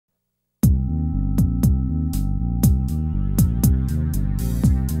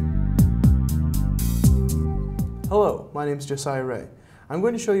my name is Josiah Rea. I'm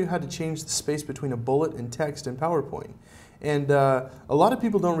going to show you how to change the space between a bullet and text in PowerPoint. And a lot of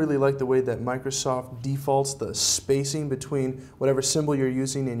people don't really like the way that Microsoft defaults the spacing between whatever symbol you're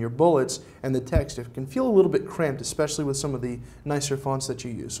using in your bullets and the text. It can feel a little bit cramped, especially with some of the nicer fonts that you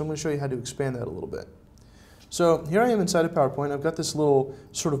use. So I'm going to show you how to expand that a little bit. So here I am inside of PowerPoint. I've got this little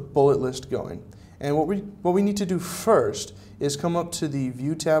sort of bullet list going. And what we need to do first is come up to the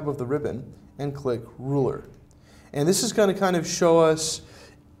View tab of the ribbon and click Ruler. And this is going to kind of show us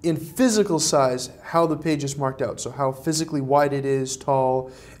in physical size how the page is marked out, so how physically wide it is, tall,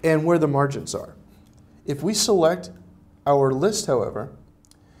 and where the margins are. If we select our list, however,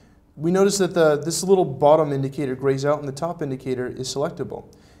 we notice that this little bottom indicator grays out and the top indicator is selectable.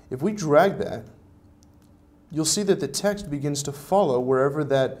 If we drag that, you'll see that the text begins to follow wherever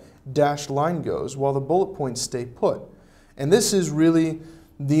that dashed line goes while the bullet points stay put. And this is really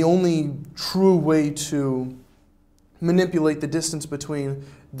the only true way to manipulate the distance between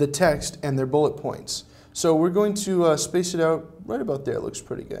the text and their bullet points. So we're going to space it out right about there. It looks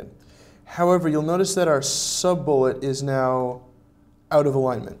pretty good. However, you'll notice that our sub-bullet is now out of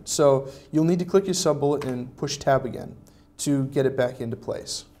alignment. So you'll need to click your sub-bullet and push Tab again to get it back into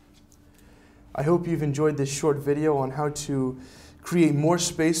place. I hope you've enjoyed this short video on how to create more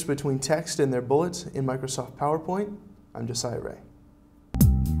space between text and their bullets in Microsoft PowerPoint. I'm Josiah Rea.